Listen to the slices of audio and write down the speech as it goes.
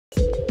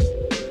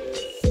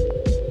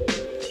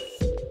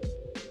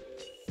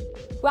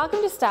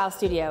Welcome to Style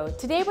Studio.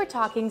 Today we're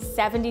talking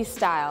 70s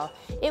style.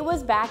 It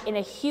was back in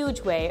a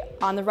huge way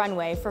on the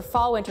runway for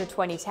Fall/Winter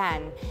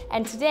 2010.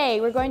 And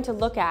today we're going to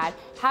look at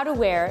how to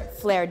wear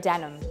flare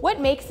denim. What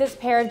makes this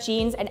pair of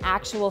jeans an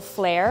actual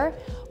flare?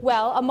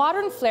 Well, a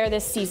modern flare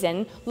this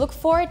season, look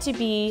for it to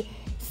be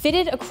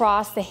fitted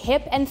across the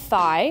hip and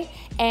thigh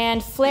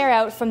and flare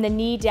out from the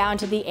knee down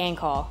to the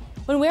ankle.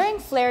 When wearing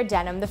flare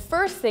denim, the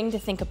first thing to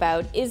think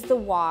about is the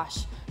wash.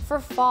 For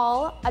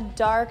fall, a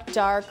dark,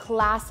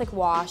 classic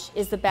wash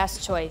is the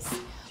best choice.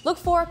 Look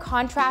for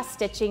contrast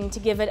stitching to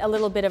give it a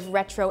little bit of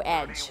retro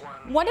edge.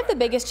 One of the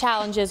biggest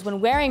challenges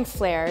when wearing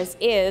flares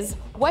is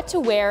what to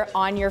wear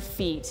on your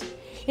feet.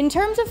 In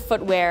terms of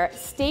footwear,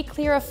 stay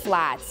clear of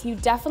flats. You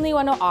definitely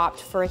want to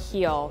opt for a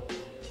heel.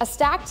 A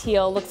stacked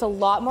heel looks a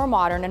lot more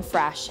modern and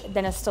fresh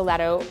than a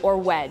stiletto or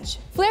wedge.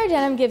 Flare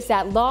denim gives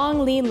that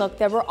long, lean look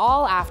that we're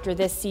all after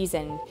this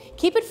season.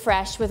 Keep it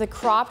fresh with a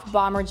cropped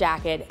bomber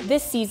jacket,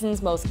 this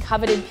season's most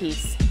coveted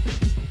piece.